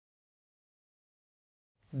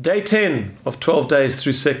Day 10 of 12 days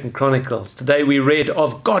through 2 Chronicles. Today we read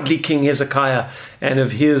of godly King Hezekiah and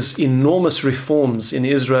of his enormous reforms in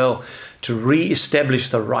Israel to re-establish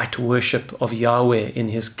the right worship of Yahweh in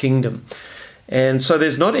his kingdom. And so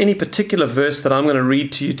there's not any particular verse that I'm going to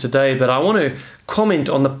read to you today, but I want to comment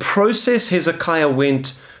on the process Hezekiah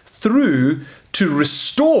went through to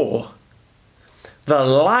restore the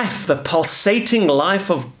life, the pulsating life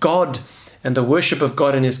of God and the worship of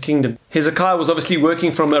God in his kingdom. Hezekiah was obviously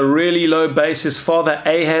working from a really low base. His father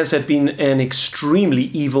Ahaz had been an extremely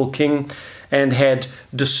evil king and had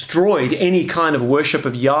destroyed any kind of worship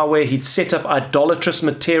of Yahweh. He'd set up idolatrous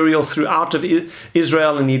material throughout of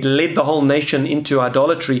Israel, and he'd led the whole nation into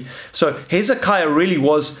idolatry. So Hezekiah really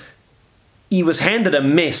was handed a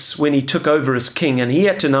mess when he took over as king, and he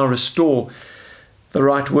had to now restore the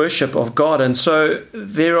right worship of God. And so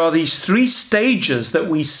there are these three stages that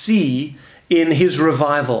we see in his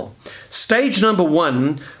revival. Stage number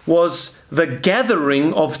one was the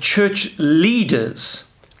gathering of church leaders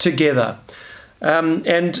together.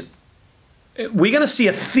 And we're going to see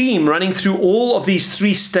a theme running through all of these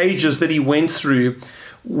three stages that he went through,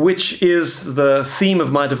 which is the theme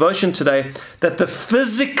of my devotion today, that the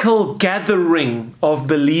physical gathering of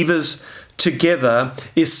believers together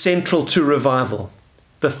is central to revival.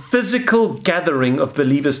 The physical gathering of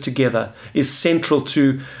believers together is central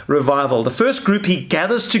to revival. The first group he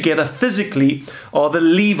gathers together physically are the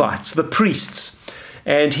Levites, the priests.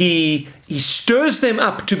 And he stirs them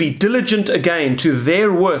up to be diligent again to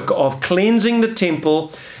their work of cleansing the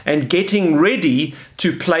temple and getting ready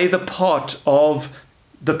to play the part of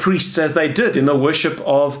the priests as they did in the worship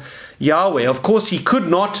of Yahweh. Of course, he could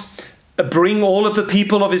not bring all of the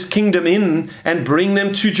people of his kingdom in and bring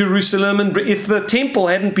them to Jerusalem, and if the temple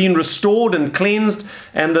hadn't been restored and cleansed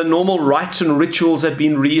and the normal rites and rituals had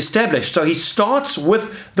been re-established. So he starts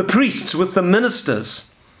with the priests, with the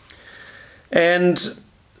ministers. And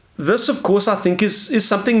this, of course, I think is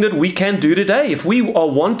something that we can do today. If we are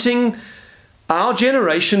wanting our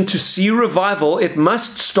generation to see revival, it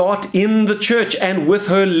must start in the church and with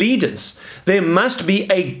her leaders. There must be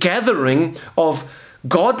a gathering of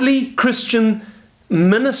godly Christian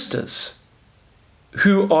ministers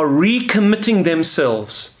who are recommitting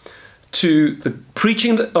themselves to the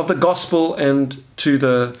preaching of the gospel and to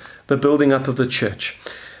the building up of the church.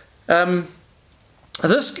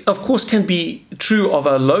 This, of course, can be true of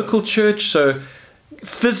a local church, so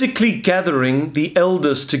physically gathering the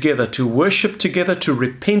elders together to worship together, to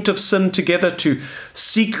repent of sin together, to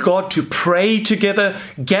seek God, to pray together,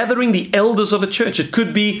 gathering the elders of a church. It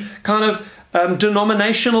could be kind of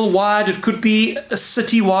denominational wide, it could be a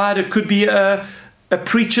city wide, it could be a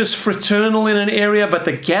preacher's fraternal in an area, but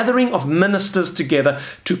the gathering of ministers together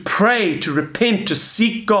to pray, to repent, to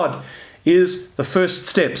seek God is the first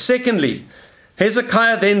step. Secondly,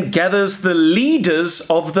 Hezekiah then gathers the leaders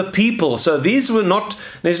of the people. So these were not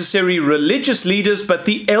necessarily religious leaders, but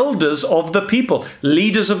the elders of the people,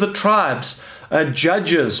 leaders of the tribes,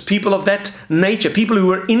 judges, people of that nature, people who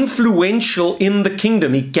were influential in the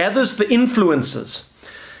kingdom. He gathers the influences.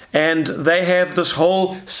 And they have this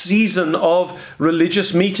whole season of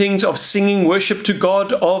religious meetings, of singing worship to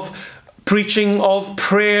God, of preaching, of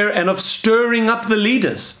prayer, and of stirring up the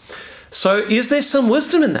leaders. So is there some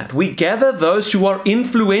wisdom in that? We gather those who are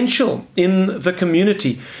influential in the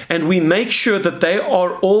community, and we make sure that they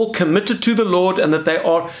are all committed to the Lord and that they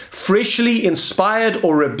are freshly inspired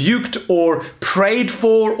or rebuked or prayed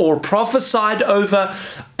for or prophesied over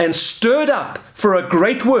and stirred up for a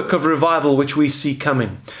great work of revival which we see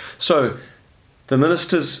coming. So the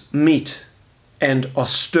ministers meet and are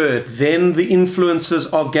stirred. Then the influences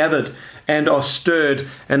are gathered and are stirred.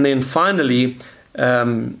 And then finally,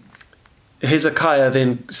 Hezekiah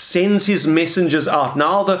then sends his messengers out.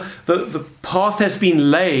 Now the path has been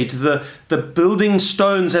laid, the building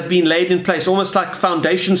stones have been laid in place, almost like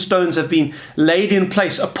foundation stones have been laid in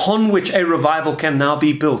place upon which a revival can now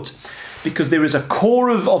be built. Because there is a core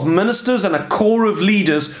of ministers and a core of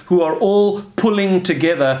leaders who are all pulling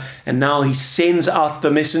together, and now he sends out the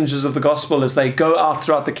messengers of the gospel as they go out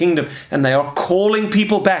throughout the kingdom, and they are calling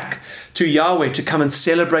people back to Yahweh to come and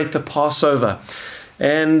celebrate the Passover.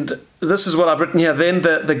 And this is what I've written here. Then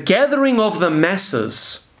the gathering of the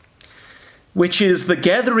masses, which is the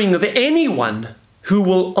gathering of anyone who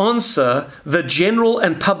will answer the general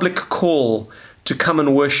and public call to come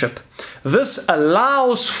and worship. This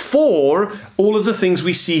allows for all of the things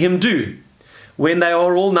we see him do. When they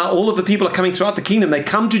are all of the people are coming throughout the kingdom, they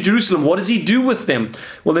come to Jerusalem. What does he do with them?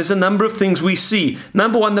 Well, there's a number of things we see.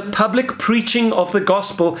 Number one, the public preaching of the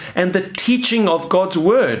gospel and the teaching of God's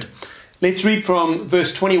word. Let's read from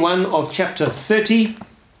verse 21 of chapter 30.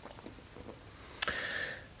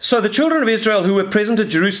 So the children of Israel who were present at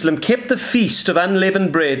Jerusalem kept the feast of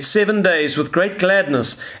unleavened bread 7 days with great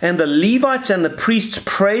gladness. And the Levites and the priests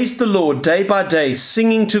praised the Lord day by day,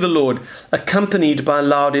 singing to the Lord, accompanied by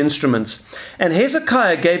loud instruments. And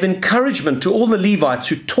Hezekiah gave encouragement to all the Levites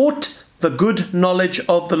who taught the good knowledge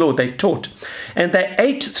of the Lord. They taught. And they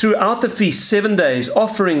ate throughout the feast 7 days,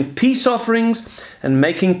 offering peace offerings and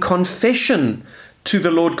making confession to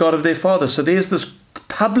the Lord God of their fathers. So there's this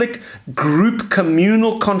public group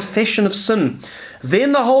communal confession of sin.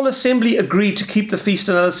 Then the whole assembly agreed to keep the feast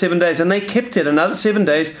another 7 days, and they kept it another 7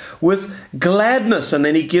 days with gladness. And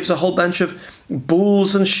then he gives a whole bunch of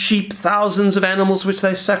bulls and sheep, thousands of animals which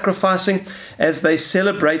they're sacrificing as they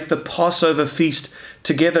celebrate the Passover feast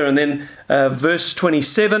together. And then verse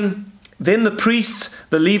 27, then the priests,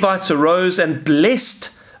 the Levites, arose and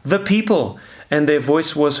blessed the people, and their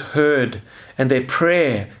voice was heard, and their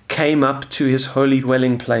prayer came up to his holy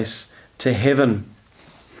dwelling place, to heaven.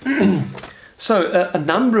 So a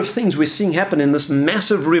number of things we're seeing happen in this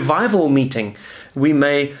massive revival meeting, we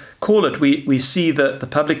may call it. We see the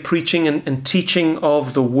public preaching and teaching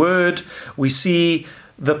of the word. We see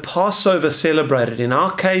the Passover celebrated. In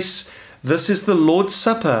our case, this is the Lord's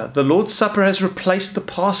Supper. The Lord's Supper has replaced the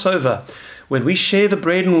Passover. When we share the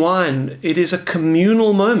bread and wine, it is a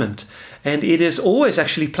communal moment. And it has always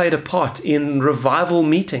actually played a part in revival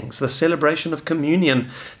meetings, the celebration of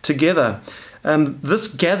communion together. This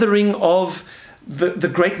gathering of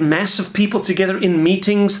the great mass of people together in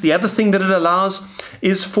meetings, the other thing that it allows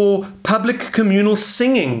is for public communal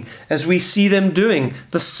singing, as we see them doing.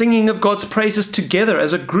 The singing of God's praises together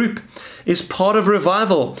as a group is part of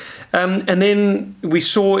revival. And then we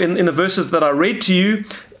saw in the verses that I read to you,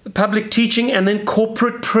 public teaching, and then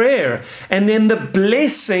corporate prayer, and then the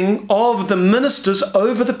blessing of the ministers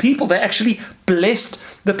over the people. They actually blessed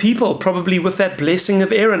the people, probably with that blessing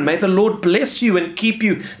of Aaron. May the Lord bless you and keep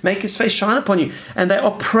you, make his face shine upon you. And they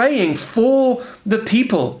are praying for the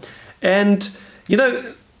people. And you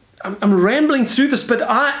know, I'm rambling through this, but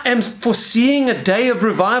I am foreseeing a day of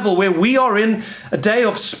revival where we are in a day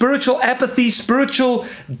of spiritual apathy, spiritual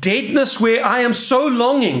deadness, where I am so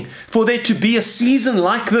longing for there to be a season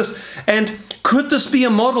like this. And could this be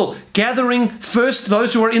a model? Gathering first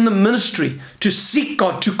those who are in the ministry to seek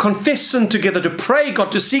God, to confess sin together, to pray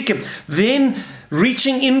God, to seek him. Then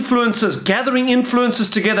reaching influencers, gathering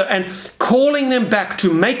influencers together and calling them back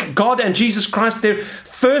to make God and Jesus Christ their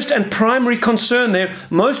first and primary concern, their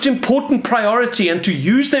most important priority, and to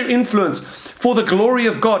use their influence for the glory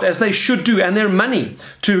of God, as they should do, and their money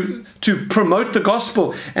to promote the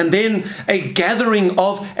gospel. And then a gathering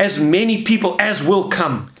of as many people as will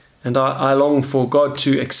come. And I long for God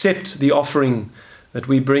to accept the offering that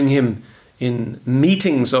we bring him in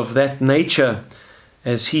meetings of that nature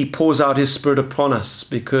as he pours out his Spirit upon us.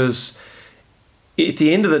 Because at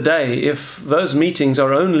the end of the day, if those meetings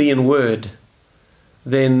are only in word,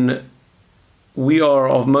 then we are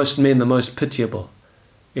of most men the most pitiable.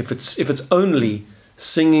 If it's only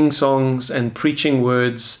singing songs and preaching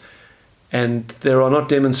words, and there are not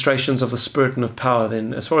demonstrations of the Spirit and of power,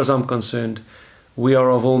 then as far as I'm concerned, we are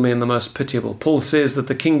of all men the most pitiable. Paul says that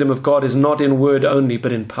the kingdom of God is not in word only,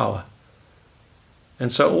 but in power.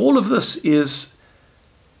 And so all of this is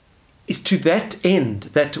to that end,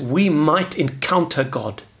 that we might encounter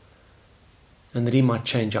God and that he might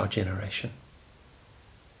change our generation.